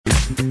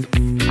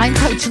I'm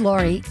Coach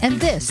Lori, and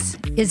this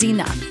is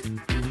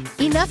Enough.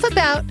 Enough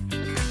about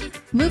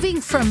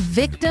moving from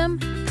victim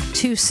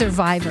to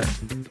survivor.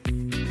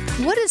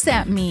 What does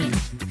that mean?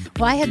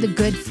 Well, I had the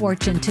good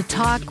fortune to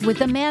talk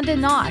with Amanda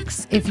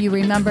Knox, if you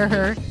remember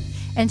her,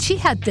 and she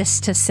had this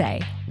to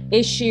say.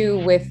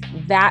 Issue with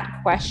that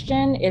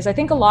question is I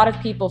think a lot of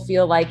people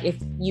feel like if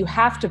you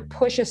have to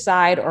push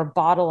aside or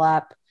bottle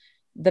up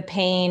the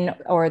pain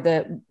or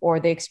the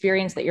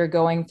experience that you're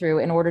going through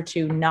in order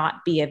to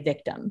not be a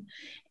victim.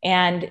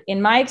 And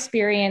in my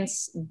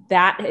experience,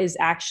 that is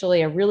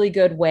actually a really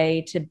good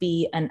way to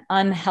be an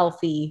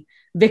unhealthy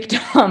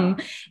victim.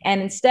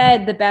 And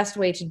instead, the best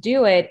way to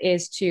do it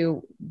is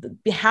to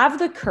have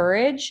the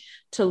courage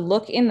to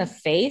look in the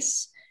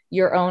face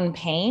your own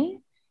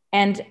pain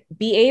and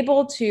be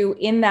able to,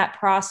 in that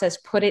process,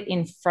 put it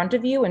in front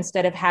of you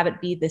instead of have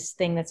it be this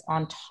thing that's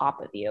on top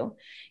of you.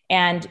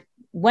 And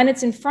when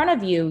it's in front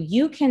of you,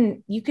 you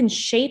can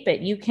shape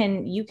it. You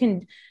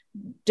can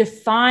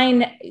define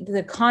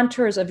the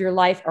contours of your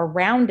life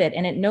around it.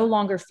 And it no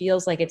longer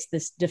feels like it's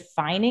this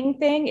defining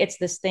thing. It's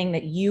this thing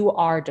that you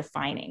are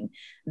defining.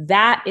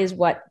 That is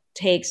what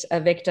takes a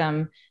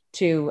victim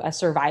to a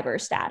survivor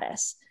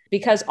status,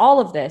 because all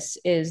of this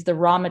is the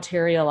raw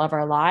material of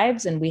our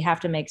lives and we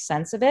have to make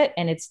sense of it.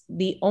 And it's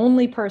the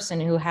only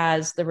person who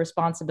has the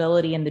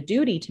responsibility and the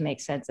duty to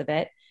make sense of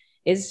it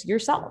is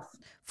yourself.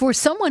 For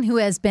someone who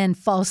has been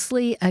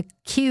falsely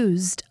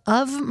accused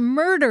of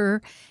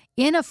murder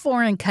in a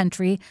foreign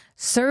country,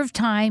 served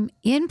time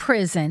in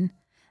prison,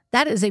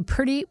 that is a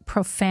pretty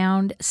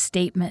profound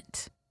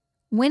statement.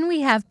 When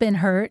we have been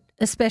hurt,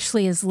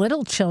 especially as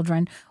little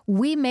children,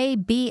 we may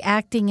be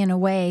acting in a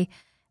way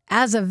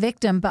as a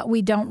victim, but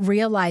we don't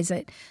realize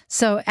it.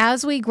 So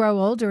as we grow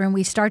older and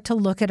we start to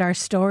look at our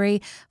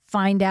story,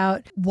 find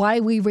out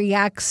why we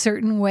react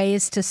certain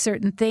ways to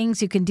certain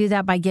things, you can do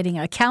that by getting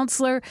a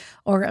counselor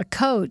or a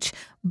coach.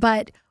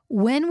 But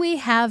when we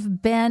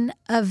have been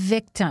a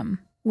victim,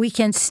 we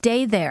can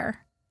stay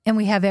there, and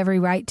we have every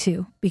right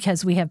to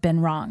because we have been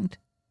wronged.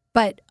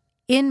 But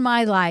in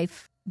my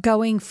life,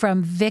 going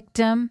from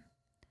victim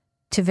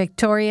to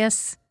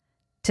victorious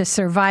to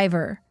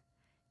survivor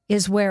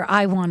is where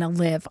I want to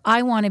live.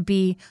 I want to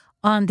be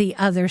on the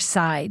other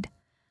side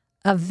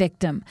of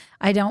victim.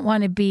 I don't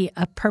want to be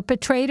a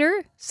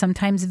perpetrator.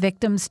 Sometimes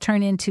victims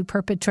turn into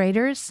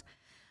perpetrators.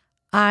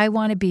 I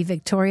want to be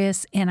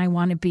victorious, and I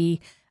want to be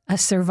a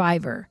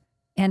survivor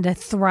and a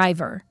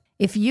thriver.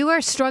 If you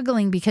are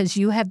struggling because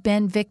you have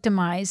been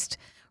victimized,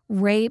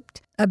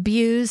 raped,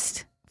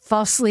 abused,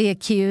 falsely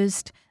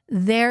accused,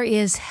 there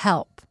is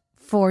help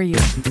for you.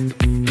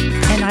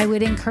 And I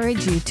would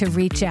encourage you to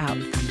reach out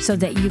so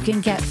that you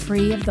can get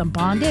free of the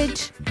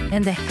bondage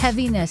and the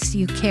heaviness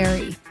you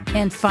carry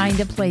and find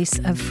a place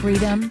of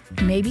freedom,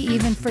 maybe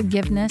even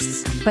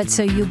forgiveness, but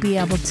so you'll be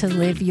able to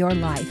live your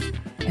life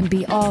and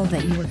be all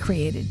that you were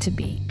created to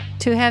be.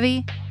 Too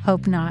heavy?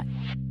 Hope not.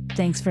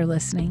 Thanks for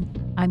listening.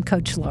 I'm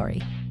Coach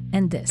Lori,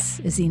 and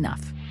this is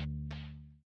Enough.